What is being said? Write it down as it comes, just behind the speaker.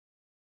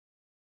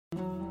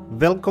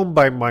Welkom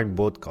bij mijn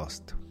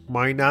podcast.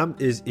 Mijn naam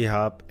is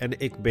Ihab en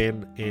ik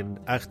ben een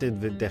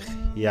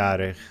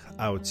 28-jarig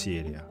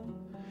oud-Syrië.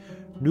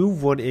 Nu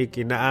woon ik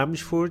in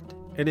Amersfoort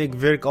en ik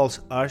werk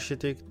als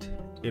architect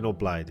in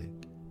opleiding.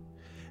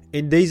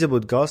 In deze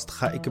podcast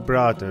ga ik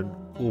praten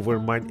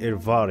over mijn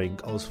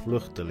ervaring als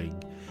vluchteling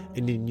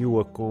en een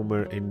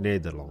nieuwkomer in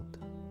Nederland.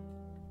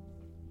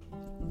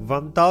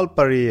 Van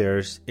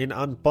taalbarrières en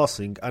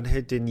aanpassing aan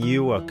het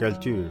nieuwe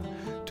cultuur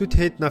tot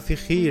het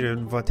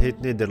navigeren van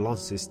het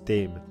Nederlands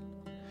systeem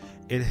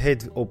en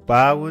het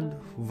opbouwen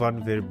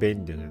van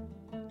verbindingen.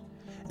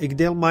 Ik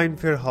deel mijn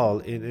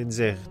verhaal in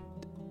inzicht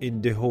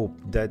in de hoop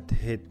dat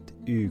het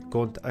u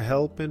kunt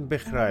helpen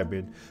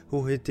begrijpen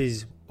hoe het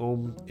is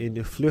om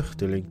een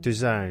vluchteling te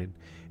zijn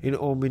en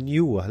om een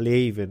nieuw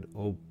leven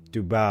op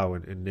te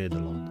bouwen in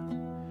Nederland.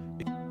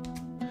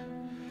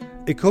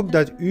 Ik hoop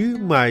dat u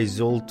mij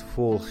zult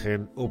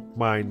volgen op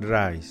mijn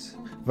reis.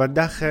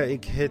 Vandaag ga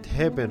ik het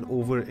hebben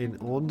over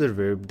een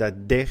onderwerp dat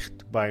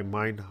dicht bij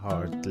mijn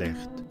hart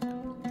ligt.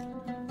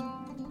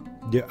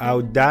 De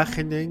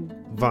uitdagingen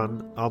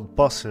van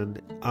aanpassen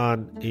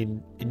aan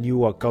een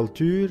nieuwe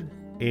cultuur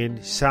en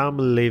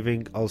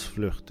samenleving als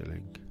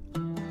vluchteling.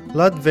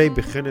 Laten wij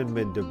beginnen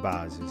met de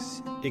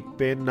basis. Ik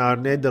ben naar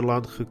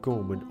Nederland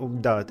gekomen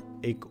omdat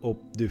ik op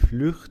de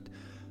vlucht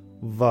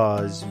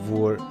was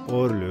voor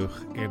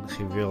oorlog en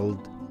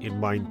geweld in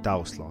mijn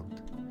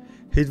thuisland.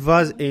 Het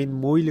was een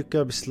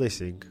moeilijke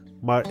beslissing,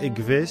 maar ik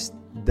wist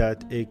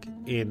dat ik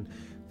een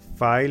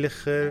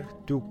veiliger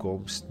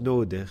toekomst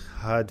nodig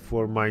had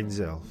voor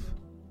mijzelf.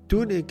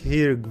 Toen ik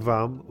hier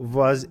kwam,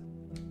 was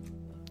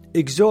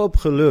ik zo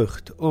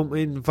opgelucht om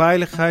in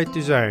veiligheid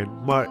te zijn,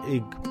 maar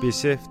ik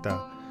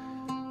besefte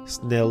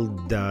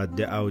snel dat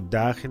de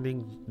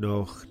uitdagingen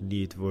nog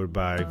niet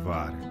voorbij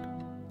waren.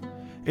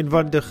 En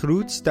van de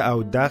grootste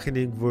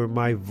uitdaging voor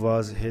mij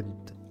was het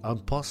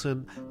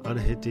aanpassen aan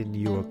het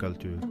nieuwe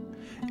cultuur.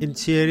 In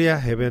Syrië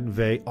hebben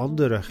wij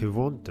andere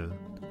gewoonten,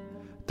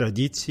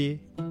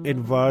 traditie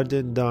en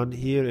waarden dan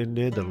hier in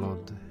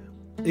Nederland.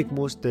 Ik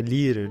moest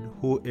leren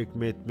hoe ik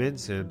met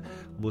mensen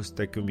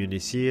moest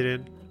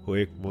communiceren, hoe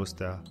ik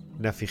moest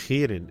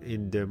navigeren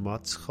in de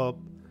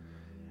maatschappij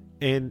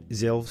en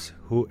zelfs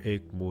hoe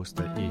ik moest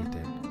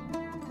eten.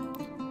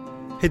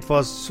 Het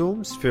was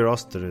soms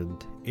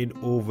verrassend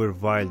en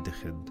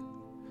overweldigend,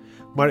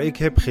 maar ik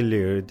heb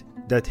geleerd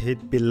dat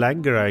het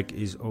belangrijk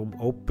is om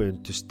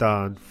open te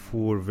staan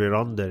voor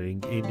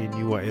verandering in een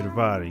nieuwe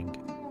ervaring.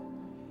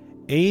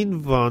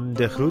 Een van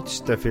de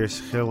grootste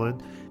verschillen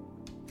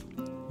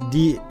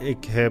die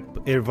ik heb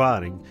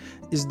ervaren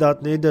is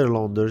dat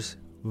Nederlanders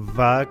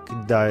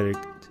vaak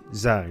direct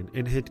zijn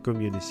in het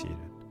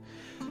communiceren.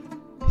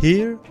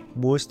 Hier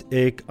moest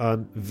ik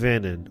aan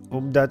wennen,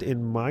 omdat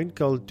in mijn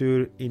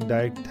cultuur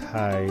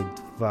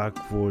indirectheid vaak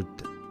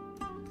wordt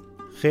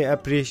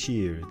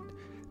geapprecieerd.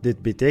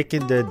 Dit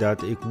betekende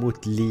dat ik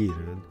moet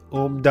leren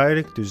om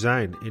direct te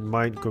zijn in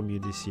mijn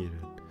communiceren.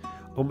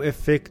 Om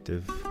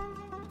effectief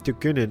te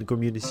kunnen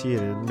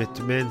communiceren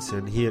met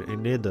mensen hier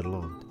in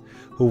Nederland.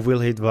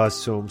 Hoewel het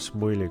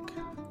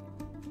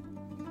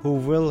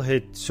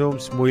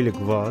soms moeilijk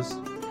was,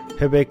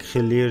 heb ik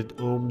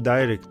geleerd om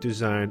direct te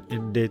zijn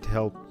en dit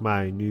helpt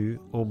mij nu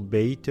om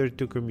beter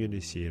te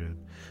communiceren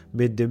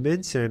met de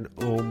mensen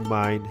om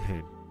mij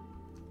heen.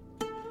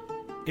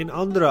 Een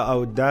andere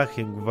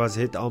uitdaging was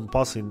het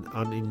aanpassen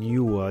aan een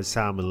nieuwe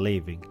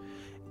samenleving.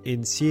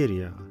 In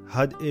Syrië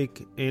had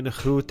ik een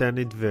groot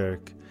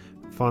netwerk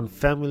van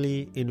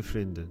familie en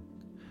vrienden.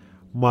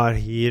 Maar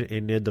hier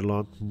in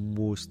Nederland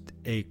moest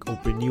ik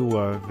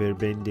opnieuw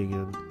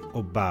verbindingen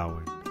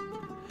opbouwen.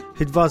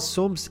 Het was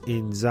soms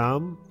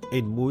eenzaam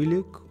en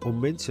moeilijk om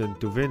mensen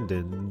te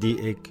vinden die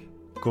ik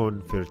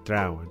kon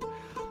vertrouwen.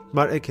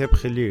 Maar ik heb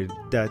geleerd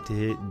dat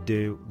het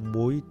de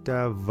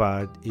moeite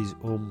waard is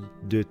om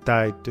de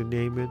tijd te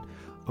nemen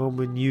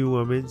om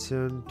nieuwe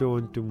mensen te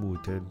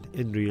ontmoeten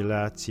en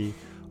relatie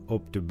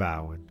op te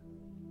bouwen.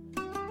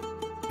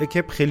 Ik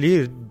heb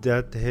geleerd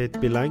dat het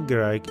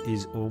belangrijk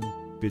is om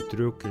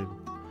betrokken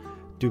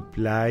te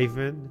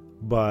blijven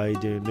bij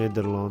de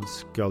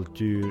Nederlandse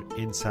cultuur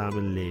en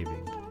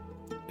samenleving.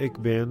 Ik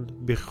ben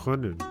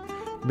begonnen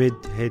met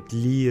het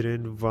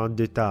leren van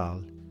de taal,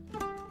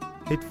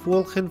 het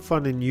volgen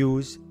van het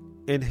nieuws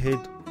en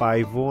het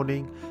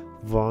bijwonen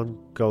van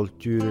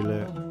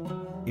culturele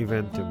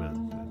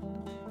evenementen.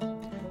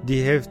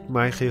 Die heeft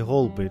mij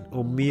geholpen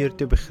om meer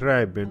te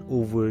begrijpen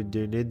over de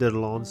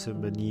Nederlandse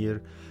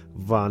manier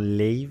van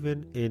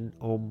leven en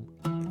om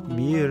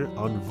meer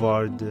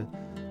aanvaard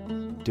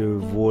te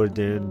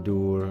worden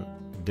door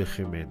de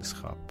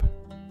gemeenschap.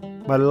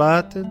 Maar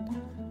laten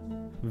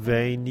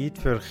wij niet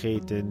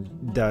vergeten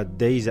dat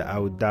deze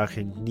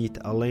uitdaging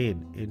niet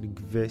alleen een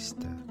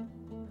kwestie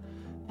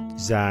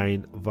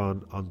zijn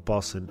van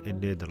aanpassen in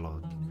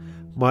Nederland,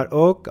 maar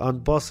ook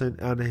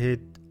aanpassen aan het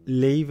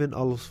leven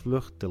als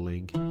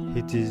vluchteling.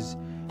 Het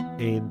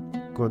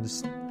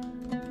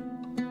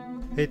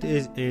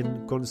is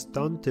een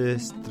constante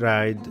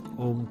strijd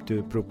om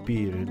te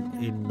proberen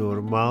een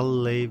normaal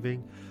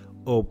leven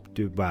op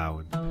te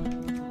bouwen.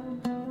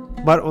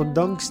 Maar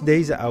ondanks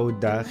deze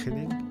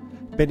uitdaging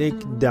ben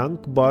ik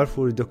dankbaar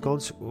voor de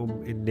kans om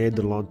in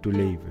Nederland te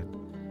leven.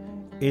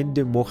 En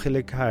de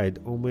mogelijkheid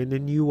om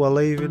een nieuw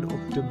leven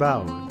op te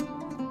bouwen.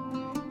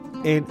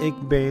 En ik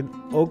ben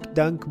ook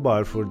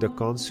dankbaar voor de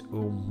kans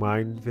om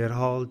mijn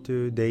verhaal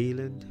te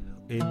delen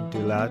en te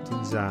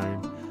laten zien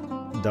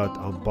dat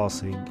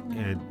aanpassing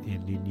en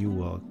een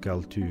nieuwe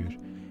cultuur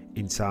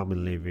in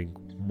samenleving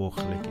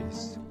mogelijk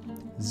is.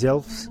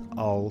 Zelfs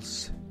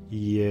als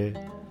je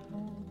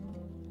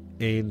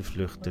een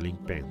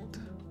vluchteling bent.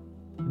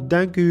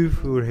 Dank u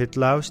voor het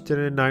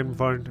luisteren naar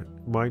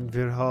mijn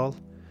verhaal.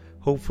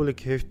 Hopelijk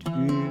heeft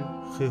u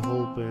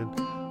geholpen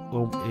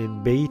om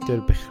een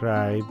beter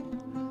begrip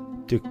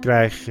te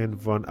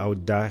krijgen van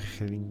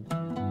uitdagingen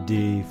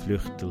die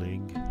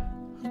vluchtelingen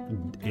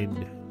en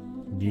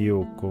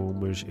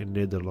nieuwkomers in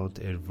Nederland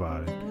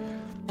ervaren.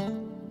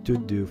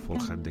 Tot de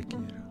volgende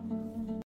keer.